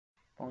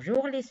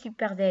Bonjour les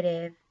super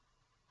élèves.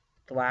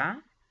 Toi,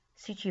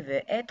 si tu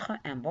veux être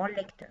un bon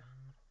lecteur.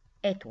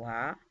 Et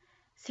toi,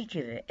 si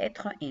tu veux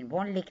être une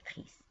bonne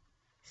lectrice.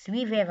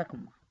 Suivez avec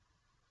moi.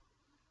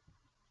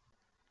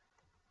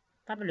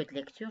 Tableau de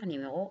lecture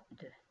numéro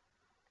 2.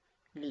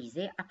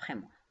 Lisez après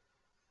moi.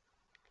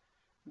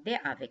 D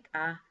avec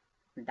A,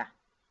 da.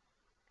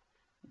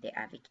 D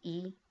avec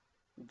I,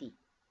 di.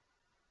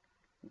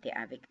 D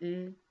avec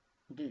U,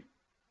 du.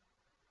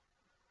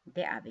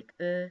 D avec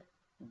E,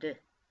 de.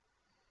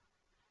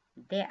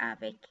 D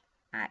avec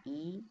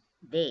AI,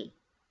 D.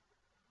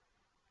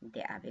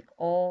 D avec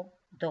O,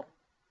 do.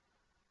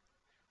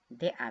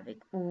 D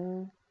avec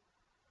OU,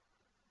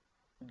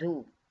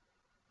 do.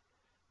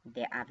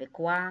 D avec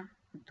OA,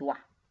 doigt.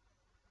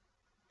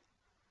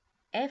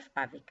 F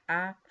avec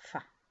A,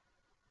 fa.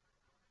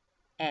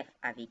 F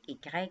avec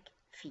Y,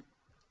 fi.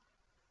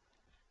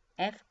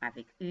 F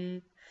avec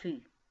U,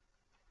 fu.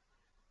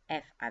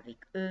 F avec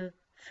E,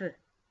 feu.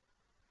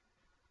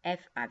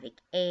 F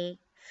avec E,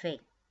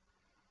 fait.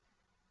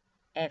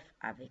 F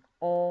avec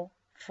O,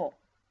 faux.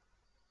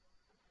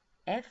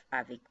 F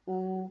avec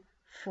OU,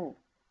 fou.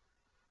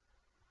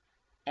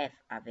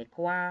 F avec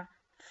OA,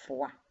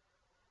 foi.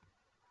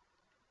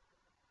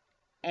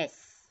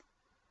 S.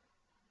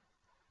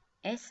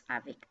 S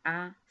avec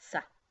A,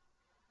 ça.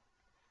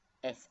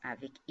 S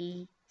avec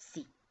I,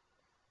 si.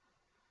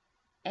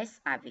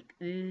 S avec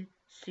U,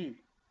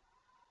 su.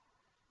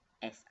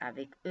 S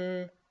avec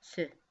E,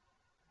 ce.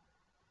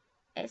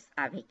 S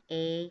avec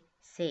E,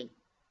 c'est.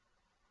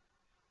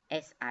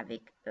 S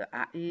avec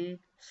EAU,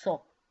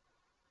 so.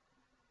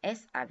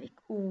 S avec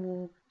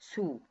OU,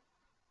 sous.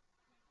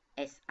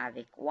 S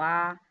avec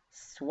OA,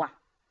 soit.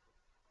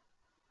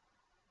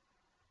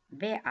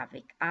 B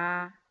avec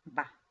A,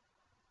 bas.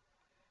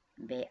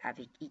 B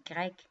avec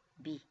Y,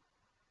 bi.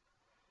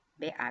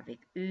 B avec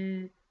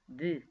U,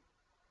 bu.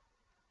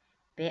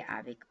 B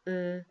avec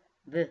E,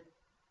 be.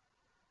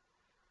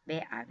 B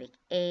avec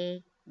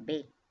E, B.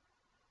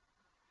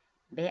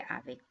 B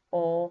avec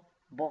O,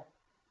 bo.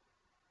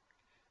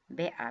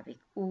 B avec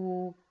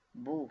OU,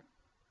 bou.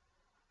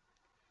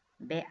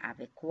 B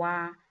avec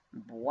quoi,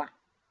 bois.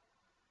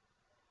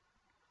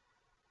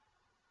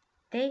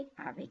 T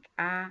avec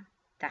A,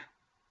 ta.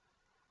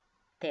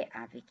 T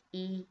avec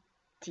I,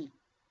 ti.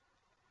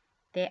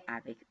 T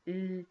avec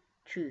U,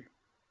 tu.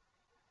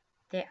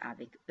 T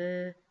avec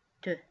E,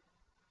 te.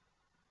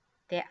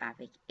 T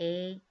avec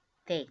E,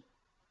 te.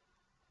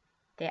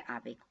 T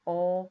avec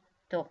O,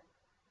 to.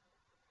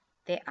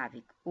 T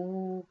avec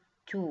OU,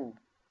 tu.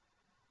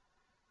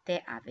 T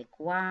avec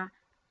quoi,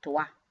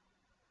 toi.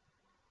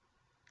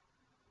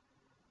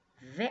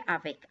 V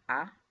avec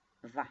A,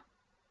 va.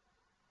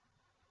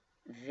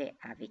 V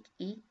avec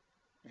I,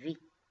 vi.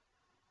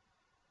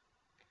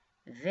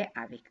 V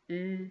avec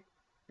U,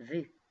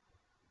 vu.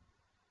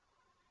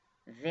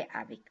 V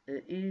avec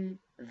EU,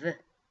 ve.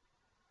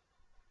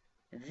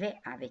 V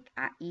avec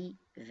AI,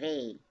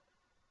 ve.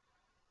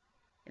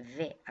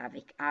 V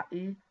avec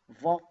AU,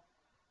 vo.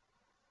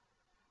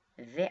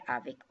 V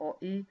avec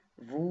OU,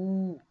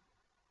 vous.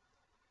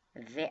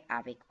 V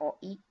avec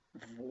OI,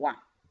 voix.